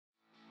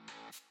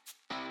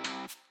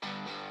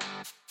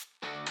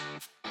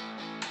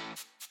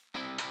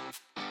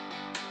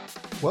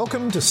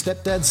Welcome to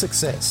Stepdad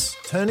Success,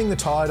 turning the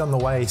tide on the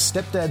way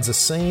stepdads are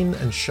seen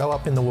and show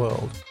up in the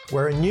world.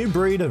 We're a new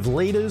breed of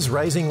leaders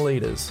raising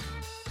leaders.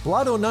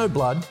 Blood or no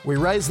blood, we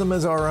raise them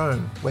as our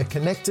own. We're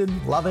connected,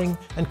 loving,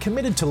 and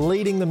committed to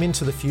leading them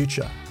into the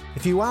future.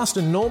 If you asked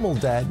a normal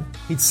dad,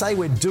 he'd say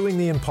we're doing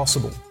the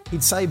impossible.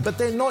 He'd say, but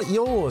they're not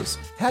yours.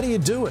 How do you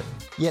do it?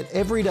 Yet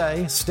every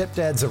day,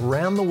 stepdads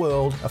around the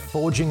world are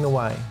forging the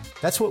way.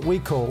 That's what we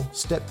call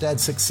Stepdad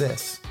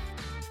Success.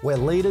 We're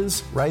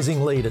leaders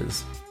raising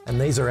leaders, and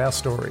these are our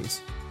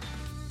stories.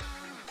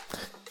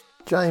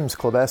 James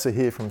Klobassa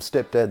here from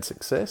Stepdad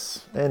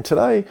Success, and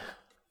today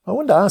I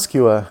wanted to ask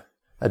you a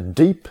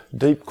deep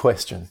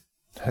question.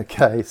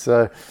 Okay,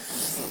 so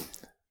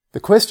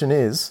the question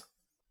is,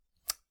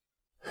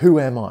 who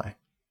am I?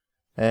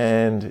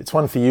 And it's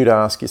one for you to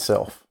ask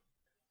yourself.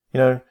 You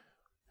know,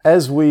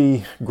 as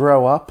we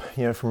grow up,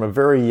 from a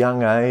very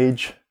young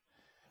age,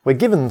 we're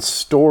given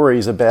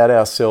stories about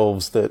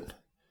ourselves that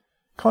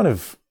kind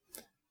of,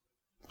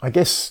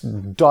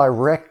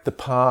 direct the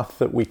path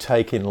that we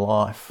take in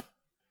life.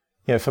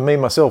 For me,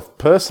 myself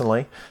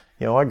personally,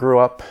 I grew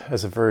up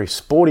as a very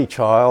sporty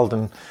child,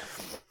 and,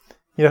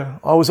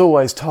 I was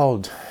always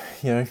told,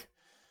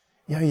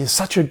 you're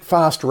such a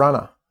fast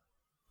runner.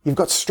 You've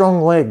got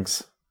strong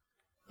legs.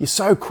 You're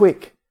so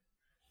quick.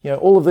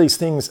 All of these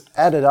things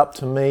added up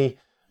to me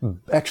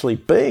actually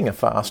being a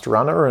fast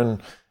runner.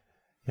 And,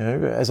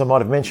 as I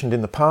might have mentioned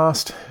in the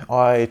past,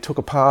 I took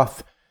a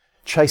path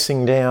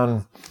chasing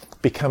down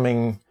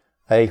becoming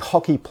a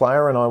hockey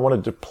player, and I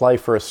wanted to play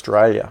for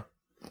Australia.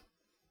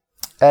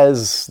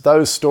 As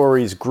those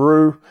stories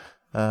grew,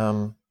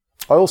 I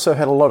also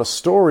had a lot of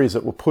stories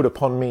that were put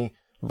upon me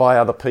by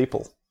other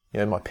people.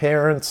 My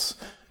parents,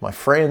 my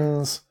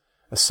friends,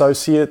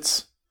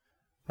 associates.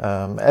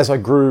 As I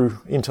grew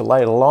into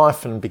later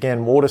life and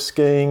began water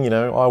skiing,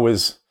 I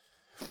was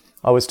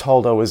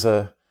told I was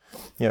a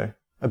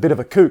bit of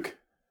a kook.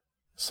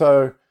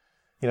 So,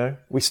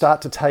 we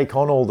start to take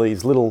on all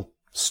these little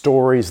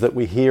stories that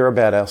we hear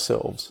about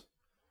ourselves.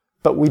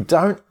 But we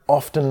don't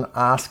often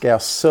ask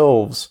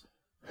ourselves,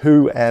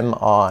 who am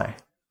I?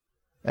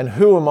 And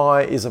who am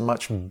I is a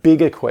much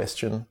bigger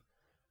question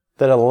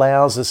that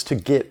allows us to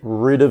get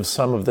rid of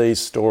some of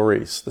these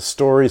stories, the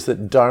stories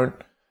that don't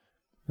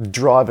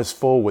drive us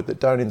forward,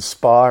 that don't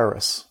inspire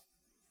us.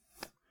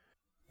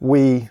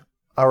 We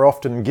are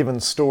often given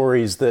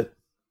stories that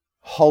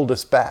hold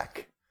us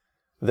back,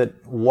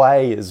 that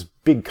weigh as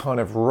big kind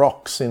of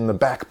rocks in the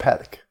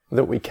backpack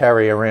that we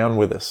carry around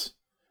with us.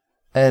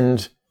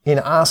 And in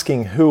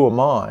asking, who am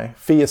I,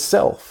 for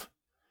yourself,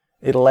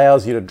 it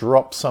allows you to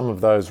drop some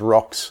of those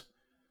rocks,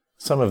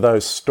 some of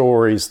those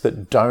stories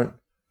that don't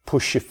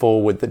push you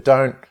forward, that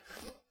don't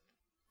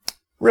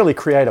really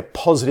create a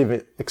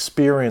positive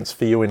experience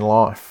for you in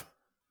life.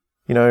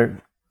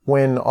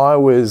 When I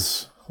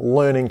was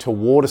learning to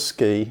water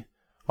ski,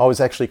 I was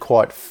actually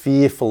quite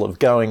fearful of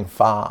going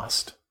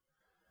fast.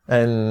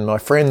 And my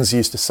friends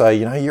used to say,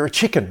 you're a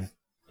chicken.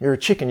 You're a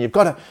chicken. You've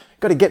got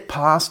to get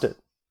past it.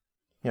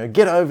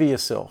 Get over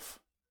yourself.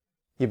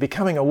 You're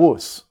becoming a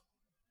wuss.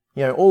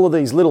 All of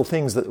these little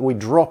things that we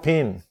drop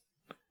in,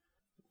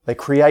 they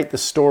create the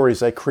stories,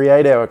 they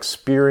create our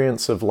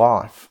experience of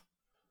life.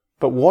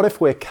 But what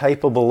if we're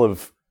capable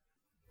of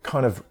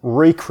kind of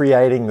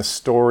recreating the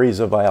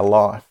stories of our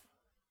life?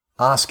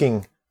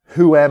 Asking,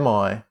 who am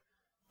I,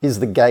 is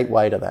the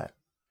gateway to that.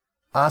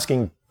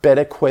 Asking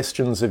better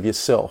questions of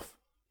yourself.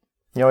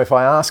 If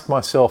I ask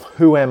myself,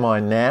 who am I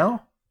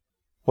now?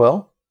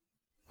 Well,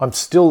 I'm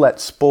still that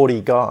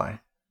sporty guy.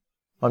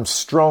 I'm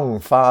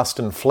strong, fast,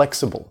 and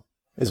flexible,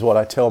 is what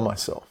I tell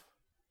myself.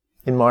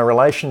 In my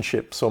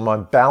relationships or my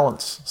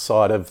balance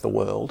side of the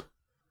world,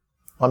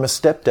 I'm a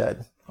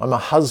stepdad. I'm a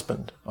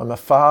husband. I'm a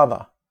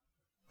father.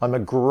 I'm a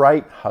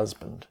great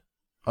husband.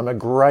 I'm a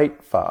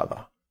great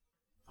father.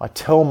 I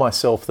tell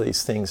myself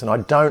these things, and I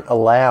don't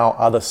allow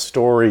other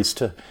stories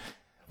to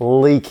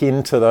leak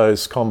into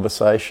those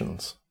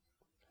conversations.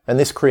 And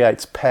this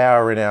creates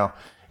power in our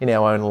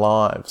own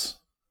lives.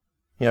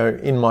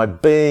 In my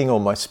being or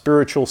my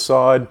spiritual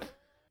side,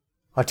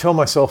 I tell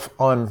myself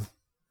I'm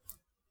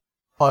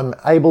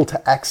able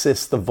to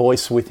access the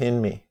voice within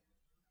me,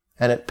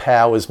 and it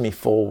powers me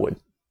forward.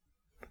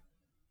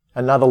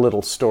 Another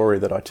little story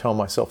that I tell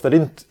myself that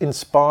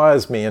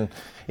inspires me and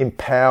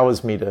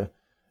empowers me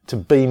to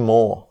be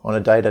more on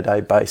a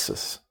day-to-day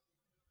basis.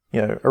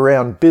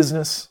 Around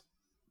business,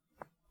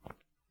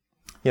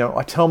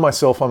 I tell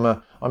myself I'm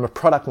a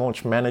product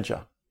launch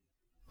manager.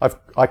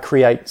 I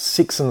create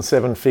 6 and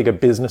 7 figure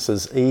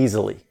businesses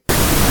easily.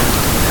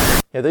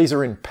 These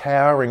are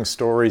empowering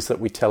stories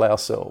that we tell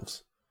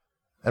ourselves.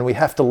 And we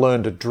have to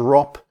learn to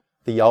drop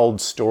the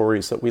old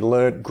stories that we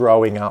learnt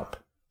growing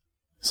up.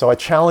 So I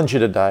challenge you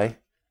today,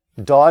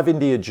 dive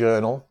into your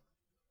journal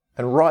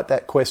and write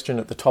that question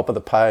at the top of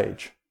the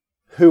page.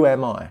 Who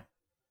am I?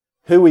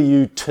 Who are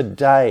you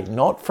today?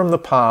 Not from the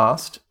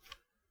past.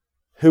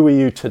 Who are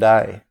you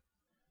today?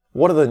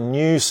 What are the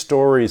new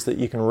stories that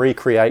you can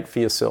recreate for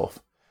yourself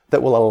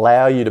that will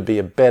allow you to be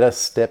a better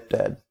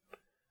stepdad,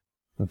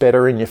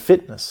 better in your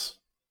fitness,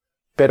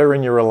 better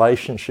in your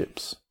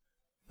relationships,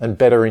 and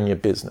better in your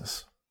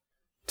business.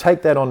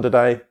 Take that on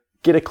today,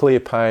 get a clear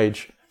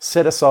page,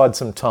 set aside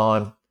some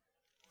time,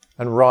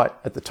 and write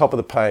at the top of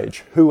the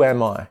page, who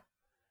am I?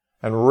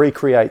 And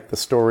recreate the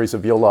stories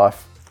of your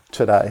life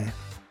today.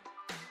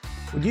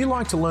 Would you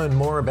like to learn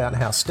more about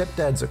how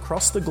stepdads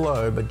across the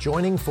globe are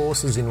joining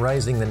forces in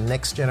raising the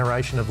next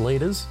generation of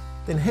leaders?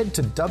 Then head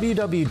to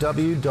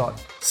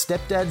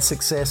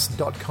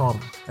www.stepdadsuccess.com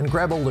and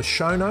grab all the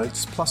show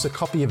notes plus a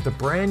copy of the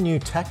brand new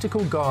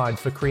tactical guide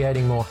for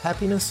creating more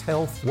happiness,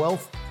 health,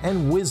 wealth,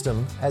 and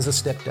wisdom as a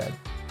stepdad.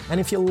 And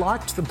if you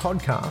liked the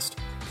podcast,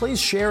 please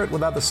share it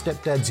with other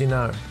stepdads you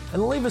know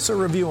and leave us a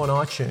review on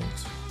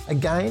iTunes.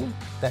 Again,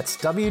 that's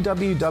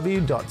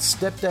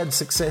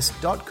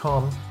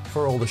www.stepdadsuccess.com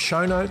for all the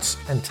show notes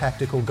and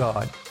tactical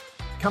guide.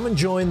 Come and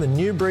join the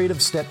new breed of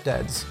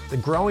stepdads, the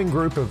growing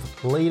group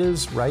of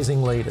leaders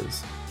raising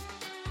leaders.